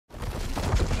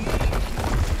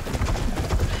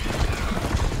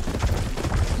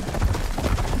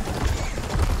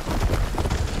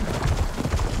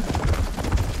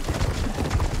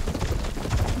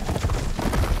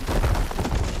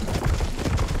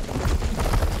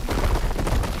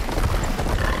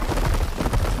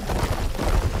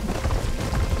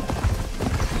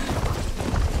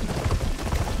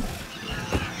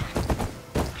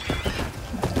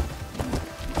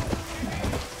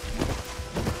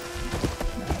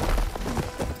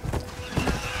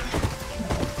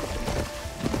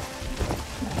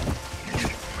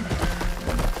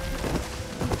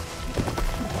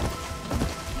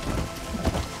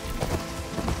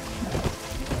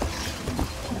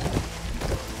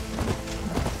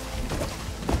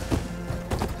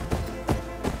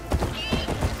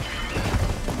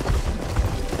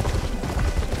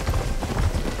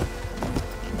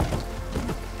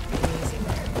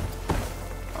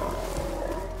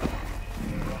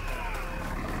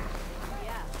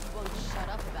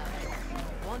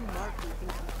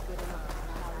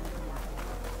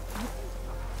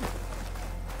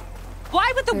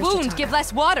Why would the wound give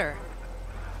less water?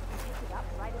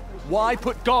 Why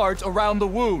put guards around the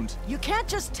wound? You can't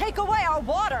just take away our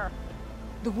water!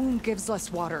 The wound gives less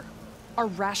water. Our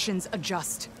rations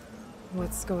adjust.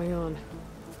 What's going on?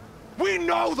 We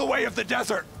know the way of the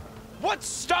desert! What's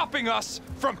stopping us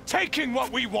from taking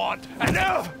what we want?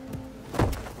 And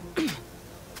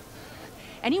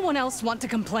Anyone else want to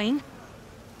complain?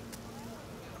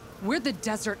 We're the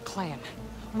Desert Clan.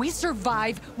 We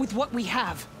survive with what we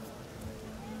have.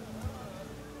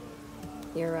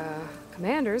 Your,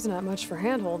 commander's not much for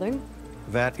hand-holding.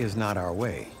 That is not our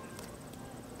way.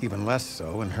 Even less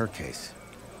so in her case.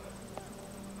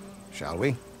 Shall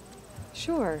we?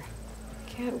 Sure.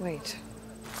 Can't wait.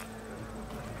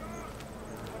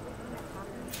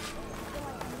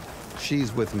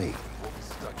 She's with me.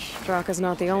 Draka's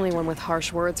not the only one with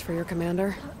harsh words for your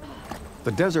commander.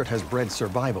 The desert has bred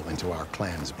survival into our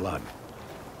clan's blood.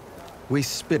 We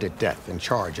spit at death and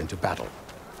charge into battle.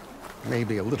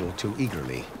 Maybe a little too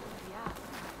eagerly.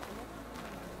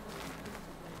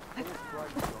 In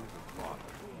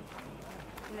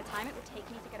the time it would take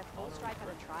me to get a full strike on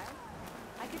a trial,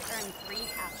 I could earn 3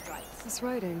 half strikes. This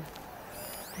writing.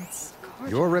 It's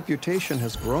gorgeous. Your reputation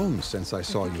has grown since I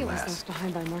saw I think you it was last. left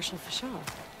behind by Marshal Fischel.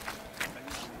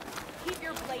 Keep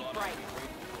your blade bright.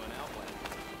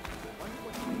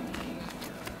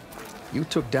 You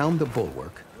took down the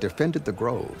bulwark, defended the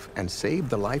grove, and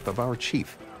saved the life of our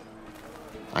chief.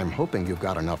 I'm hoping you've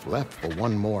got enough left for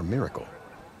one more miracle.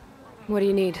 What do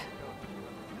you need?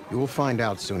 You'll find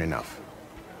out soon enough.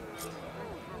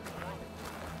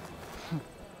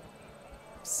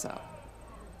 So,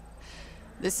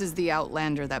 this is the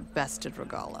Outlander that bested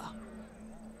Regala.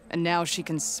 And now she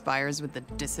conspires with the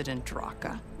dissident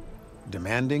Draka.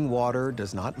 Demanding water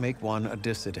does not make one a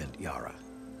dissident, Yara.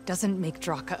 Doesn't make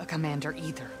Draka a commander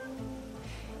either.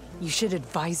 You should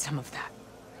advise him of that.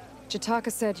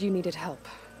 Jataka said you needed help.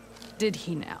 Did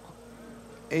he now?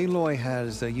 Aloy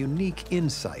has a unique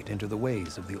insight into the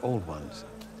ways of the Old Ones.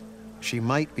 She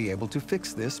might be able to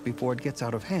fix this before it gets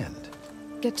out of hand.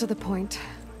 Get to the point.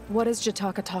 What is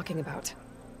Jataka talking about?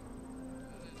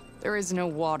 There is no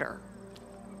water.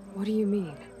 What do you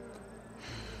mean?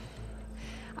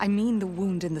 I mean the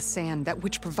wound in the sand, that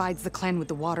which provides the clan with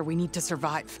the water we need to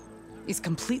survive, is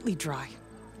completely dry.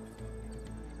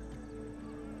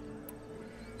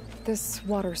 This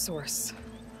water source.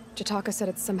 Jataka said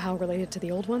it's somehow related to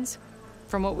the Old Ones?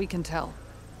 From what we can tell,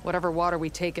 whatever water we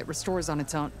take, it restores on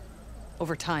its own.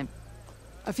 Over time.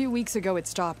 A few weeks ago, it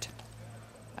stopped.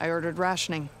 I ordered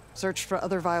rationing, searched for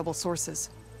other viable sources.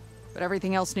 But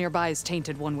everything else nearby is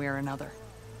tainted one way or another.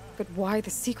 But why the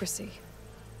secrecy?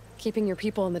 Keeping your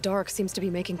people in the dark seems to be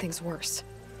making things worse.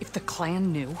 If the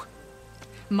clan knew,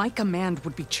 my command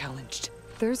would be challenged.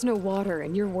 There's no water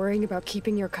and you're worrying about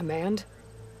keeping your command?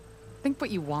 Think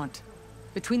what you want.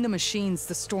 Between the machines,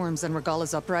 the storms, and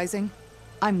Regala's uprising,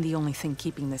 I'm the only thing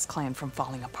keeping this clan from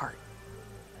falling apart.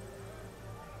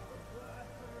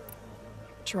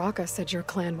 Draka said your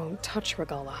clan won't touch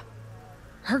Regala.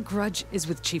 Her grudge is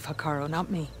with Chief Hikaru,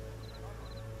 not me.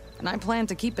 And I plan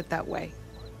to keep it that way,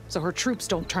 so her troops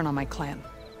don't turn on my clan.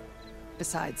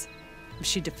 Besides, if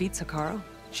she defeats Hikaru,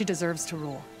 she deserves to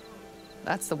rule.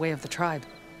 That's the way of the tribe.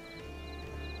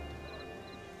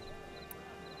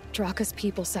 Draka's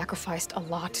people sacrificed a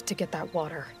lot to get that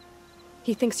water.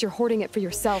 He thinks you're hoarding it for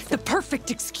yourself. The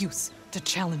perfect excuse to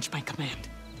challenge my command.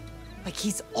 Like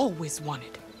he's always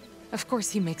wanted. Of course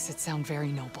he makes it sound very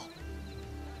noble.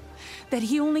 That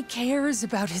he only cares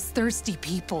about his thirsty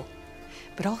people.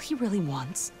 But all he really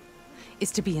wants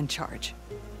is to be in charge.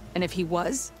 And if he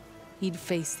was, he'd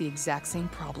face the exact same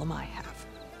problem I have.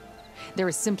 There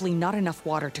is simply not enough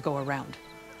water to go around.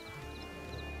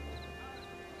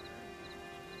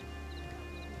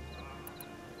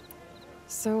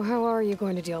 So how are you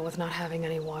going to deal with not having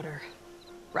any water?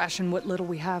 Ration what little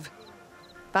we have.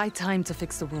 Buy time to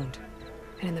fix the wound.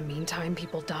 And in the meantime,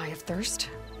 people die of thirst?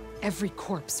 Every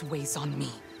corpse weighs on me.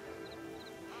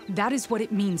 That is what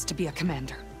it means to be a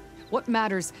commander. What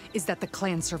matters is that the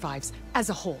clan survives, as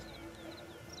a whole.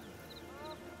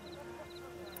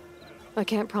 I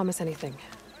can't promise anything.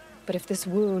 But if this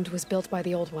wound was built by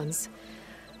the Old Ones,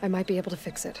 I might be able to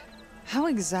fix it. How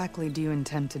exactly do you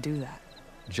intend to do that?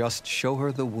 Just show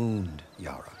her the wound,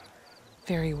 Yara.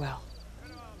 Very well.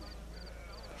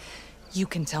 You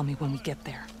can tell me when we get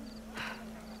there.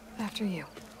 After you.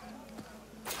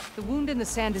 The wound in the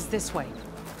sand is this way.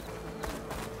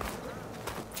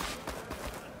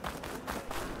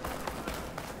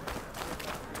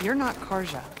 You're not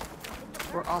Karja.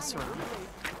 We're Osira.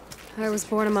 I was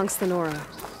born amongst the Nora,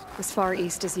 as far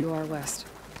east as you are west.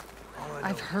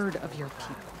 I've heard of your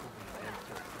people.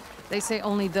 They say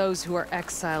only those who are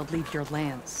exiled leave your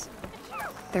lands.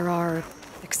 There are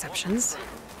exceptions.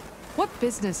 What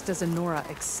business does a Nora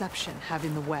exception have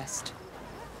in the West?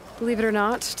 Believe it or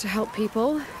not, to help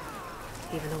people,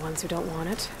 even the ones who don't want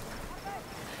it.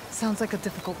 Sounds like a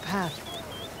difficult path.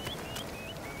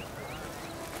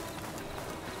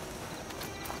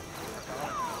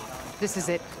 This is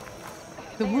it.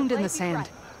 The wound in the sand.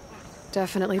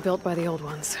 Definitely built by the old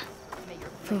ones.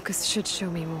 Focus should show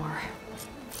me more.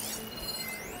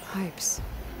 Pipes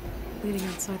leading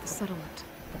outside the settlement.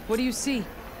 What do you see?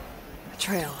 A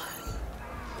trail.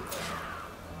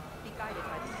 Be guided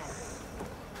by the pen.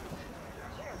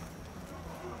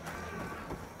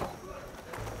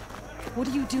 What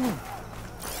are you doing?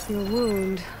 Your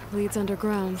wound leads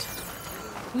underground.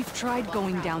 We've tried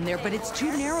going down there, but it's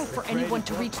too narrow for anyone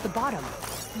to reach the bottom.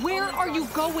 Where are you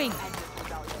going?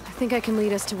 I think I can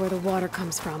lead us to where the water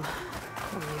comes from.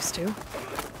 I'm used to.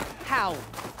 How?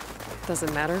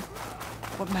 Doesn't matter.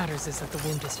 What matters is that the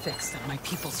wound is fixed and my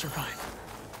people survive.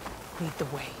 Lead the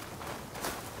way.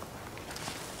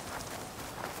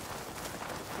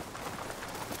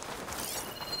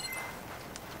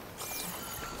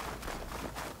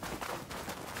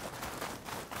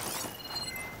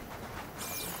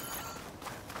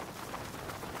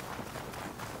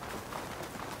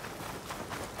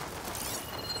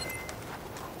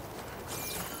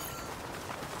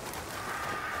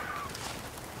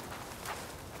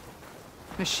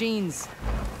 Machines.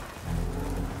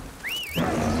 That's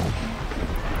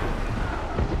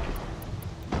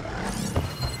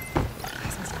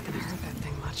not gonna hurt that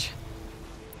thing much.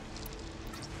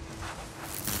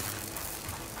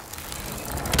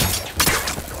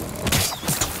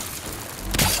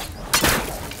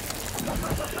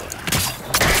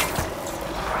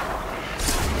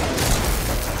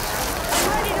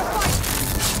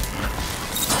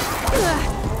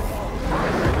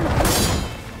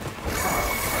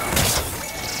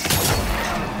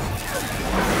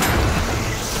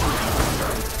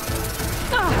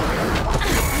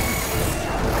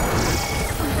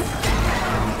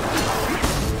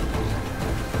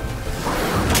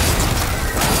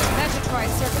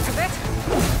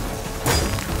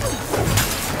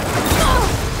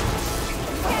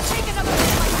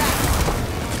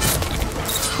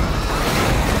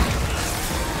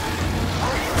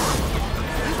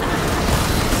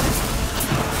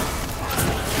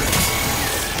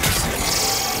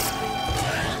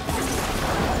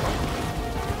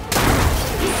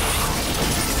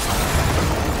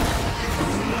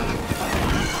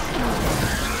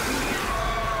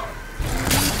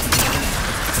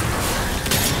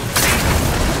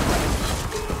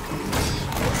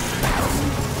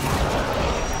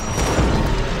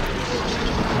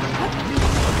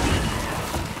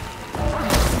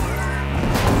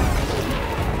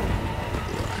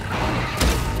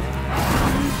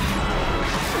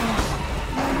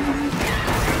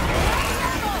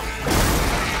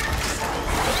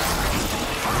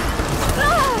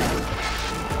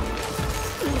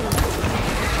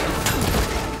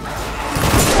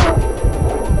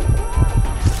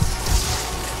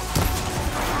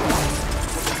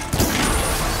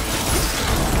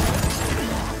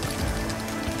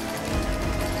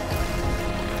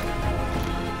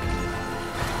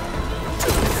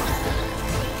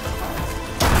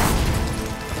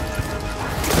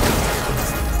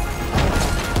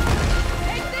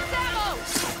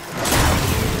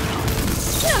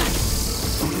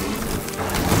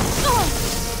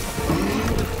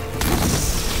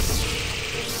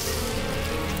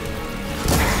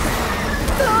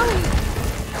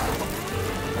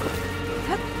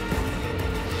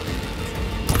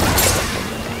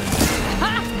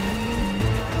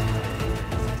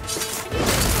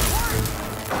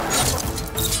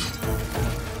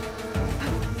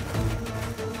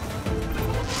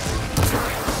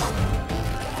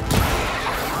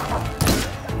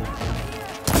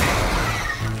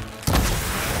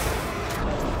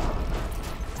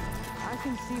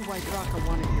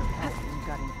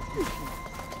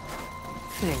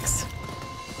 Thanks.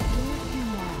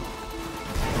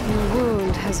 Your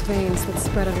wound has veins that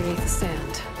spread underneath the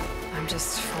sand. I'm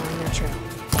just following your trail.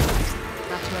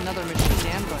 Not to another machine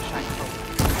ambush, I hope.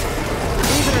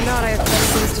 Believe it or not, I have better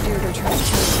things to do than try to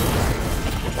kill you.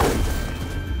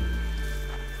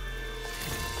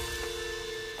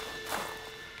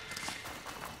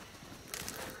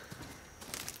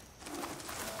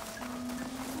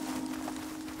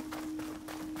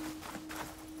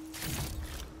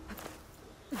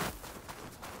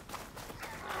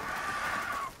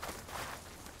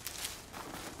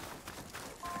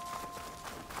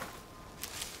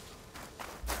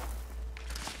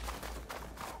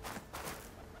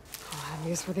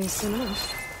 flowers for these soon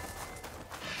enough.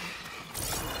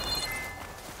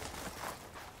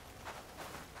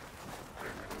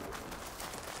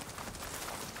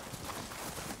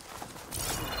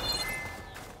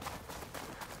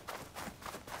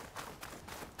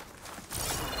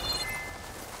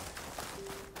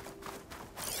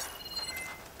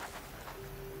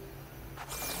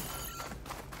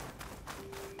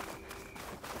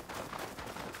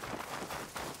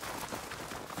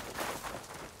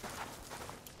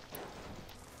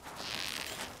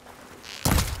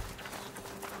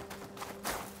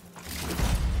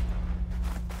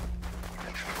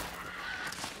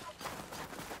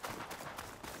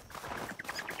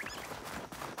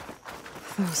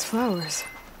 Those flowers.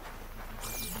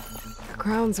 The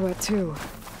ground's wet too.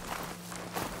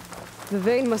 The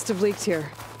vein must have leaked here.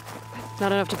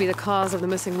 Not enough to be the cause of the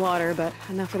missing water, but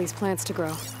enough for these plants to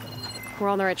grow. We're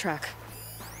on the right track.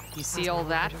 You see all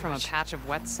that from a patch of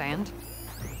wet sand?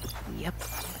 Yep.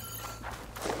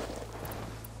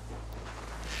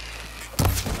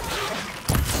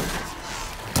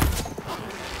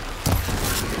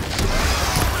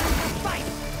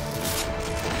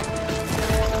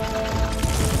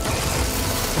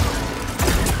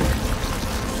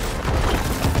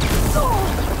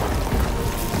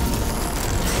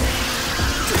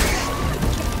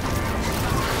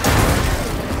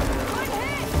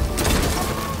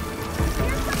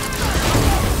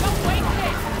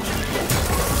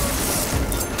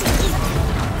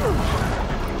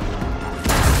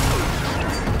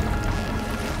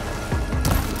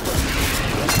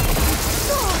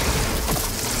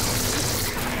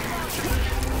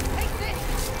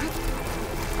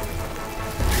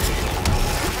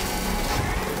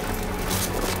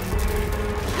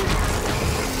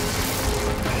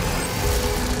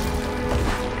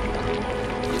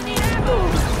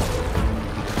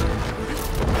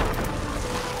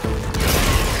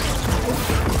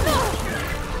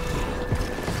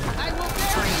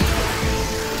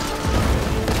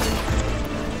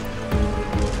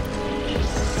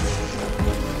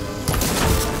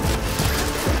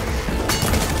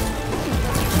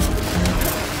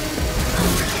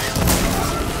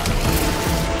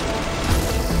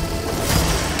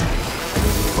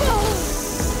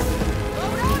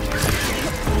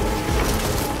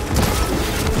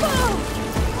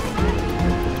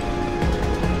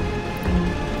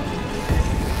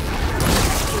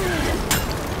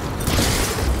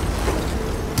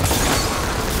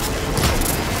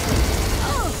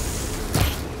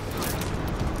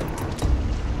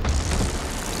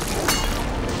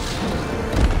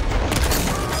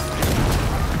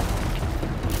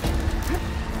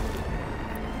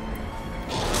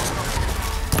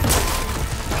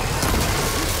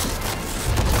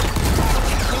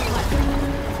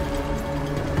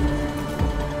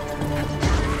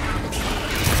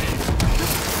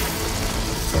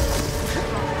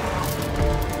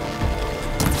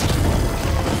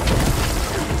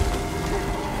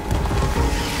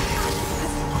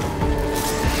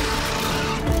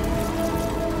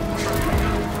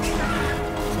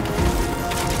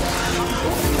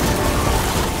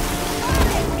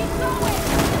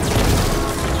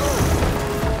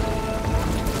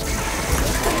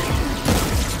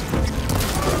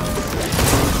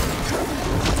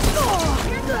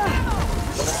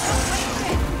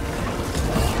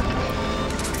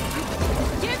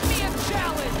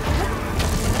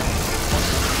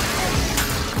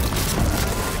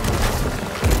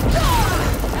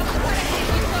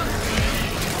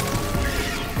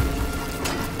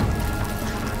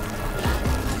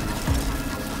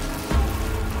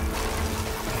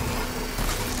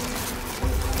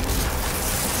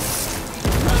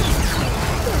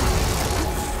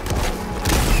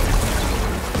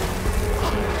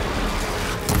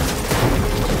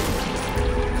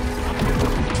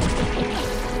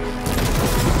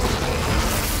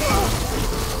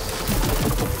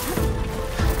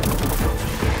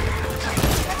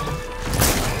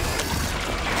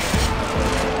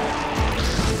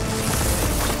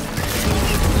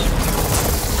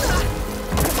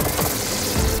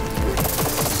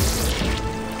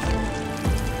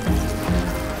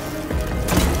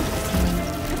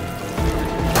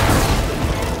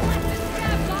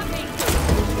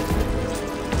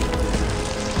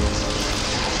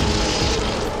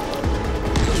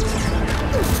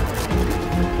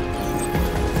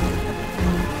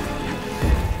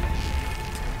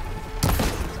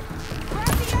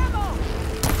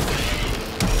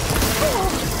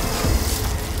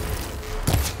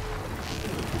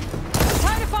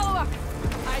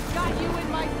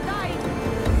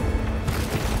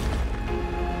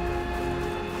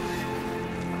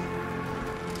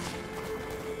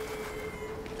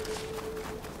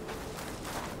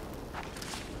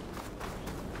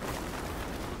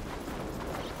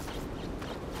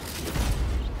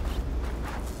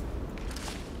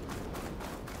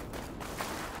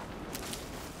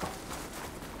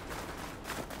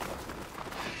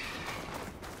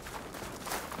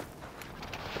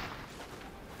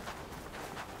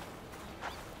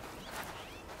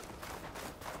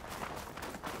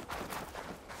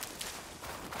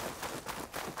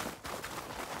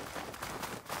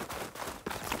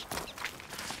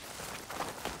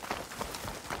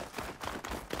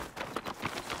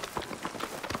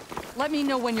 Let me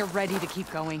know when you're ready to keep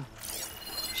going.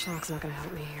 Shock's not gonna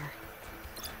help me here.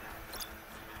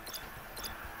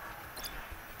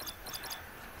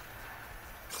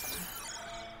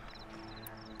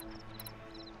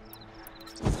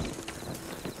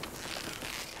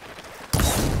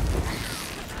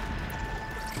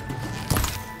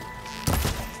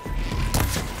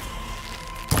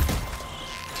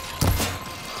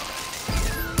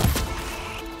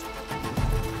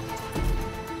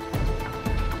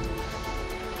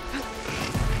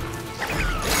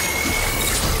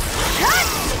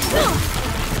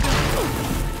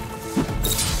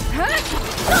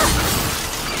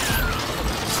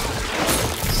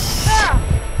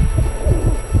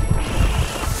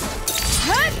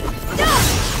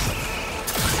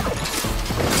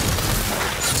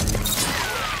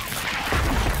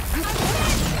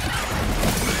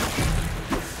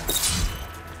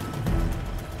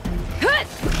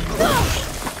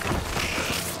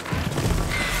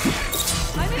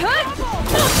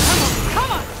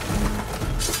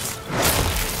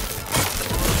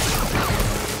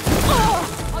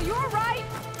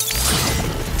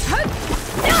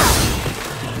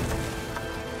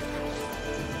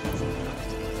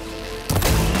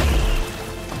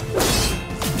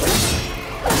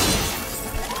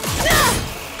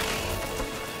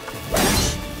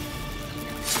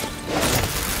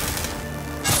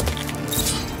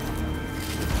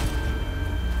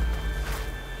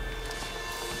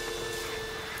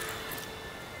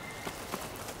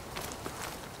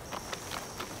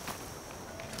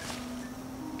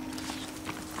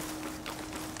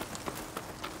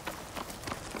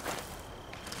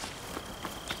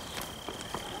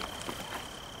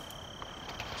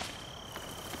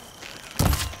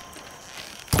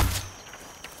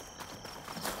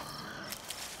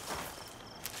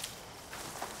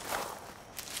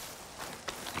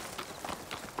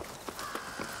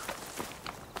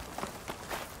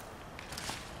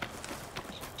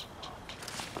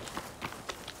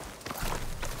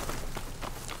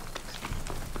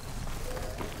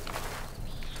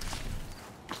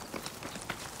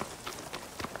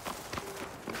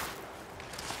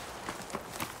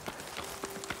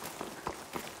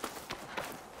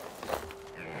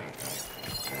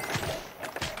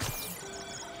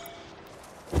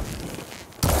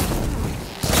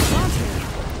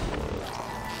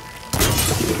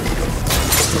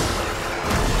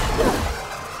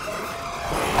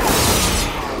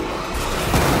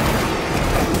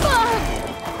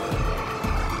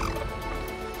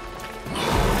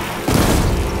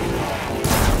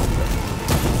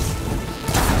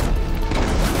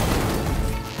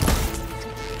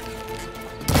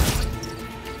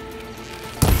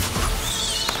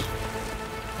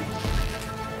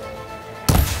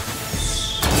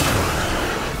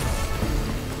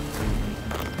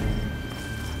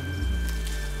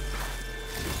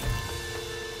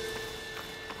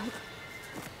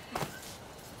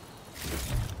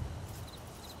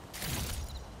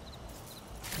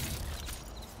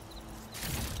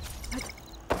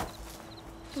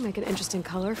 It'll make an interesting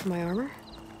color for my armor.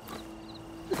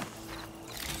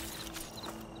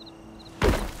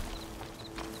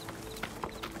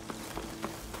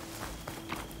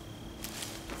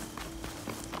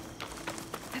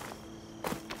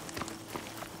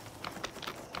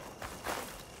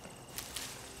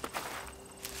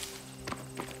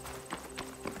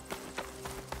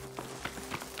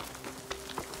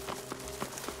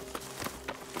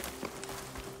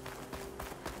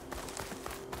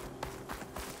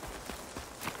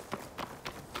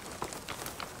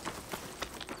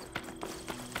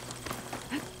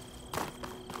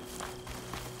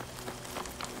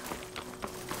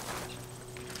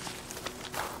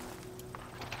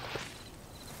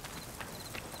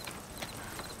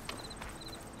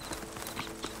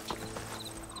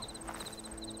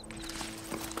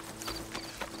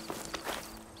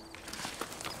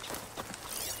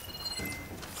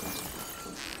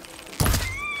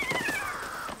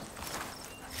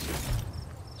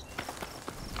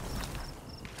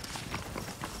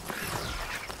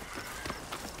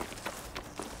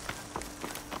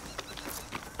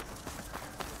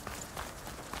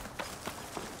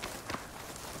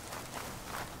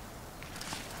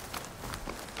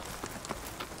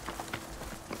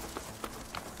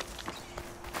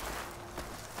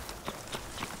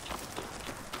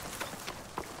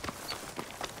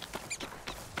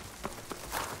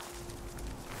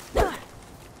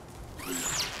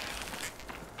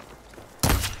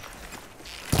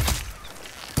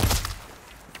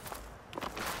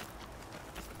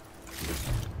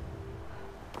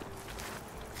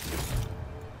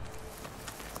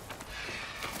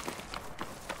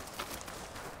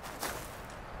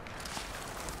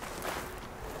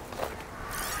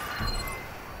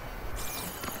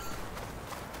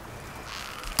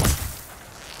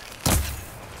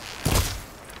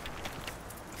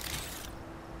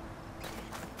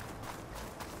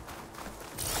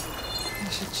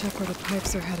 should check where the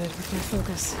pipes are headed with my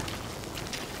focus.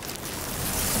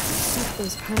 It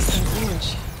goes past that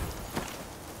ledge.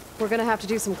 We're gonna have to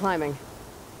do some climbing.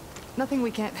 Nothing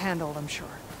we can't handle, I'm sure.